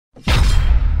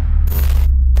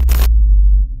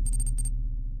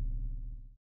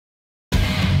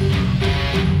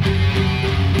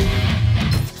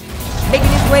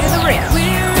Making his way to the ring,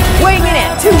 weighing in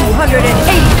at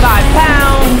 285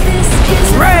 pounds,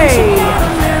 Bray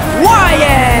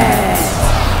Wyatt!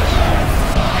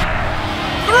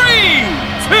 3,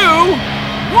 2,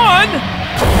 1...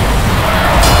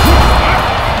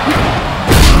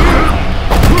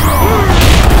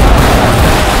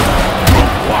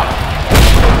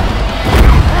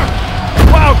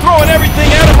 Wow, throwing everything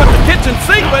at him with the kitchen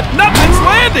sink, but nothing's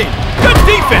landing! Good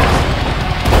defense!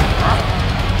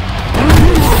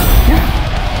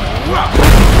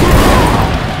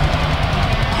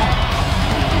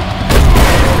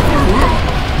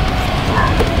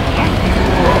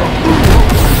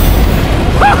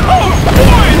 Oh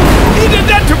boy! He did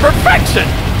that to perfection!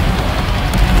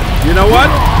 You know what?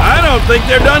 I don't think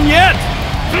they're done yet!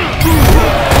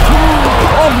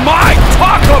 Oh my!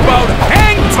 Talk about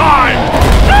hang time!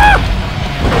 Ah!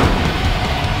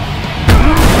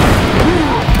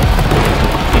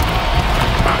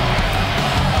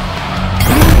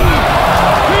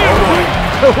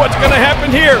 What's gonna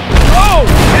happen here? Oh!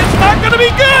 It's not gonna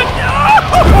be good!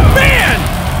 Oh man!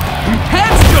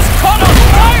 Head's just caught on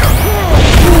fire!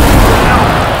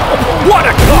 What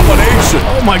a combination!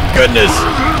 Oh my goodness!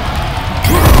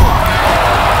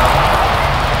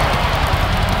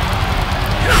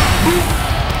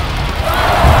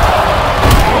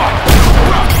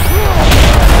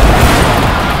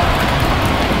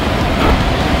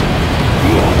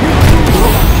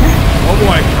 Oh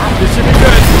boy, this should be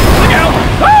good. Look out!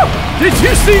 Oh! Did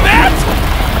you see that?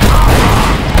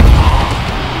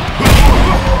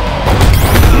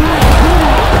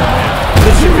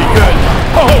 This should be good.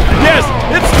 Oh, yes,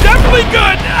 it's definitely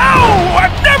good! Ow!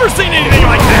 I've never seen anything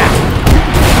like that!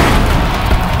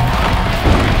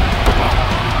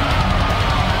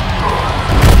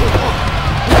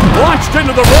 Launched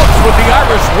into the ropes with the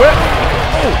Irish whip.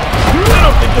 Oh, I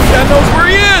don't think this guy knows where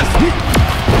he is!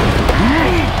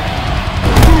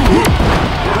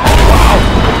 Wow!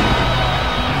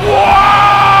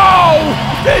 Wow!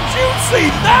 Did you see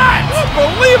that?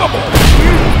 Unbelievable!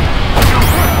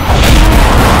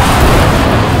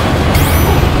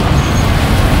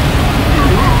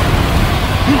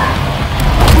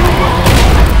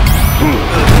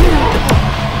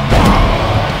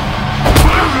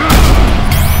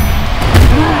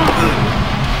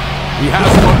 He has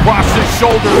him across his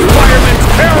shoulders, fireman's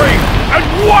carry, and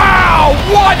wow!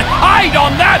 What height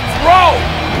on that throw!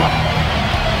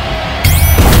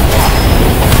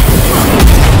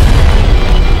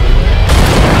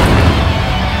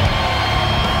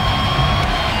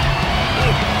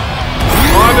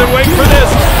 Oh, I've been waiting for this!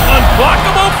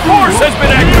 Unblockable force has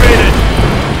been activated!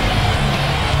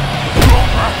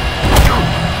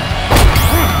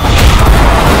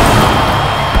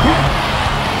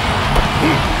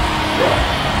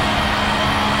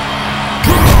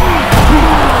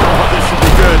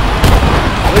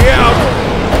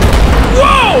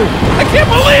 I can't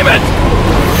believe it!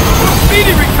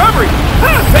 Speedy recovery!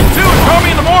 Take two and call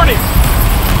me in the morning!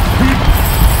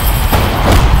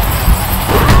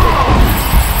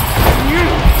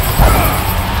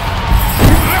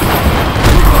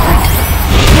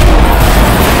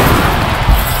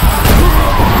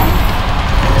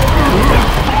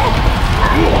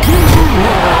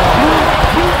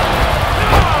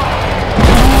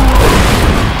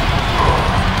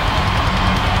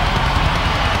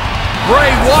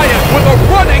 Bray Wyatt with a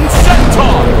running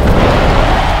senton!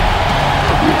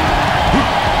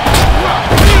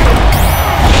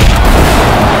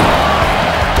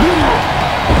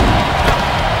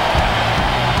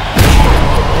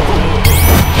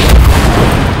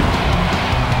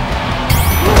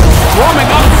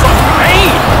 Drumming up some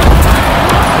pain!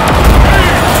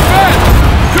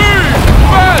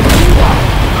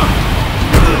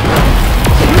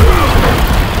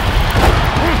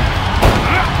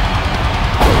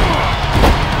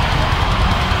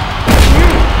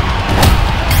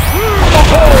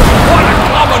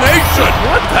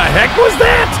 What the heck was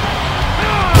that?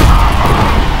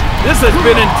 This has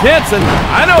been intense, and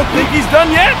I don't think he's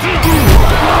done yet.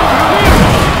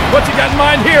 What's he got in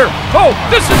mind here? Oh,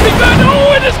 this should be good.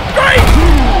 Oh, it is great.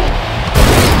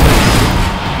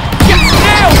 Gets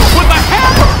nailed with a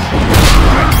hammer.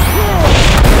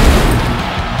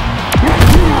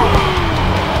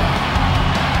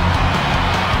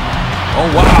 Oh,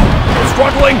 wow.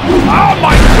 Struggling. Oh,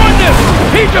 my goodness.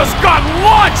 He just got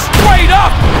launched straight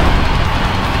up.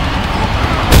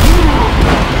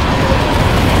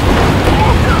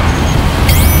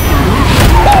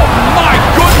 Oh my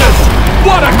goodness!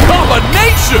 What a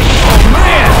combination! Oh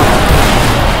man!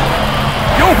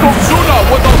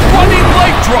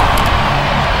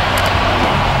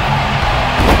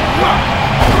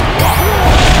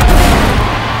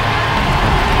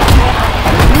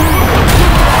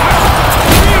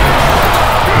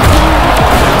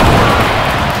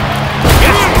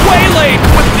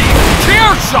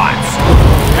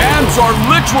 Battlegrounds are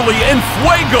literally in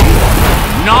fuego.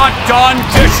 Not done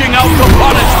dishing out the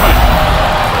punishment.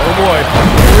 Oh boy,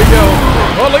 here we go.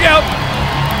 Oh, look out!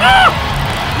 Ah!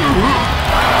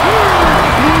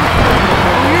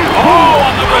 Oh,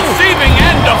 on the receiving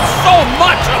end of so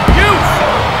much abuse.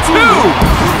 2.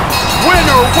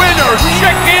 Winner, winner,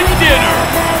 chicken dinner.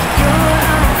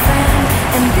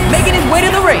 Making his way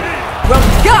to the ring from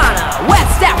Ghana,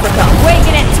 West Africa, weighing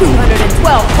in at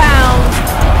 212 pounds,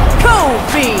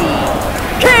 Kofi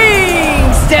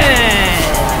Kingston.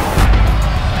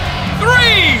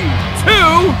 3,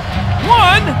 2,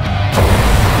 1.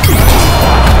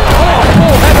 Oh,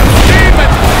 full head of steam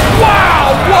and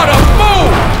Wow, what a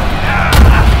move!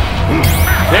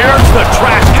 There's the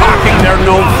trash talking they're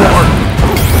known for.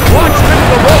 Watch him into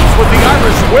the ropes with the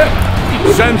Irish whip.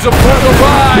 Sends him for the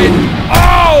ride.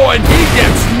 Oh, and he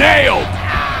gets nailed.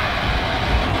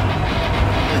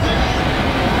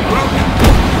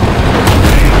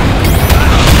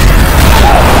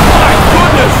 My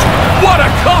goodness, what a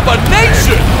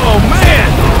combination! oh man!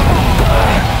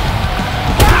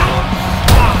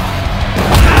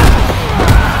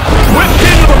 Whipped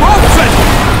into the ropes and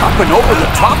up and over the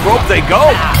top rope they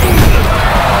go.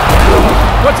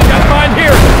 What's he got in mind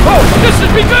here? Oh, this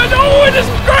should be good! Oh, it is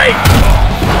great!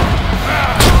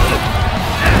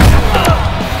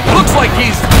 Looks like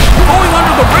he's going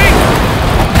under the ring.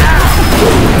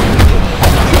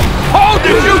 Oh,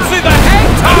 did you see the hang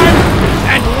time?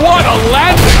 And what a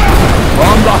landing!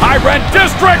 From the high-rent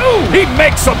district, he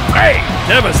makes a pay.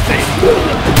 Devastating.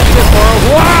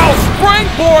 Wow,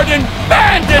 springboard, and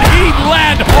man, did he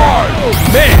land hard! Oh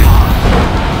man!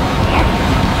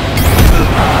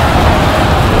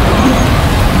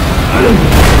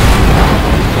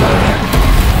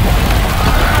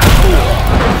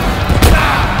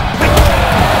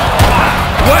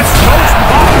 West Coast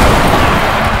pop!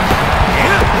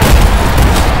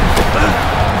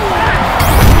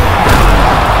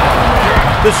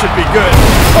 This should be good.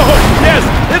 Oh, yes,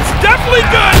 it's definitely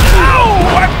good!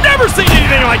 Oh, I've never seen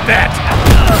anything like that!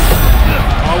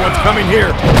 Oh, what's coming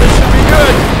here? This should be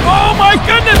good! Oh my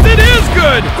goodness, it is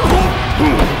good!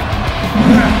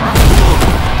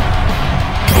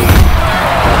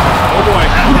 Oh boy,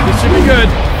 this should be good.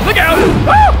 Look out!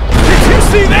 Oh, did you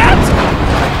see that?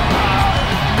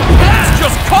 That's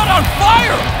just caught on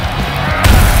fire!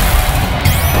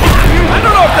 I don't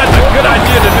know if that's a good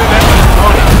idea to do that with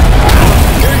Sona.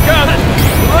 Here he comes.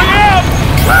 Look out!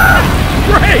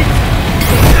 Great!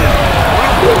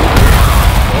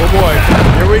 Oh boy,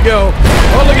 here we go.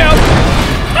 Oh, look out!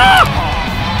 Ah!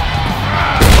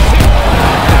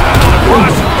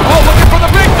 Rush! Oh, looking for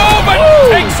the big move, and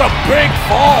takes a big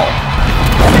fall.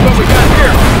 Let's see what we got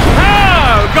here.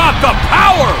 Ah, got the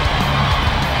power!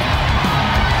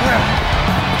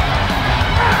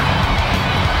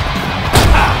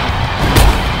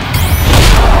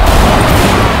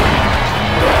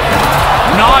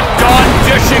 Not done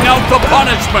dishing out the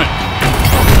punishment.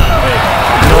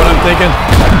 You know what I'm thinking?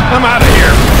 I'm out of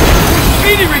here.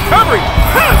 Speedy recovery.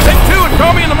 Take 2 and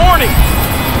call me in the morning.